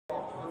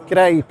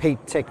G'day,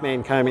 Pete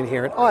Techman Coman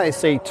here at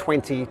ISE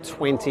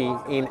 2020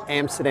 in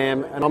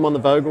Amsterdam, and I'm on the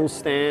Vogel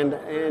stand,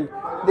 and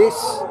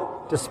this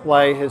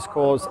display has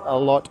caused a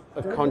lot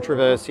of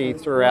controversy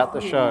throughout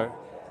the show.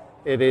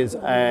 It is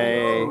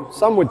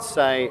some would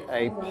say,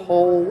 a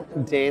pole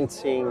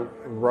dancing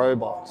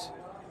robot.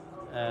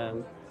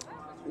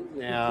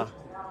 Now,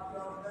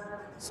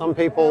 some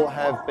people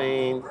have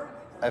been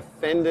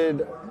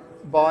offended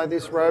by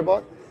this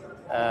robot.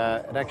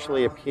 It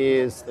actually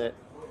appears that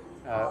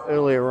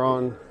earlier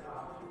on,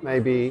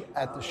 maybe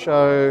at the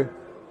show,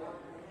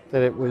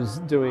 that it was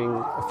doing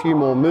a few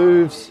more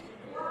moves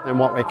than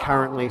what we're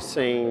currently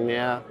seeing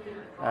now.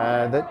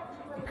 That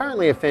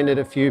apparently offended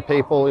a few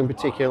people, in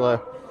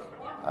particular,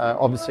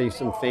 obviously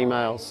some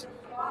females.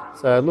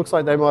 So it looks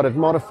like they might have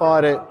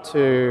modified it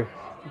to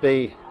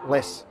be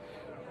less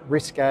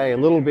risque, a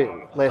little bit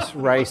less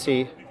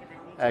racy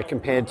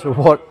compared to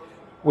what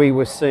we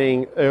were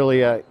seeing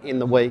earlier in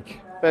the week.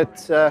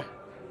 But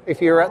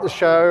if you're at the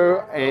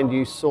show and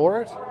you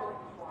saw it,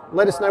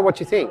 let us know what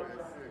you think.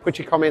 Put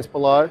your comments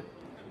below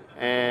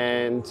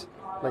and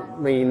let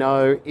me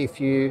know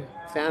if you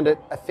found it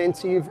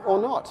offensive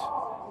or not.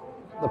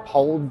 The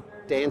pole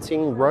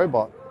dancing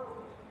robot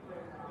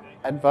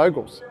at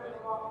Vogel's.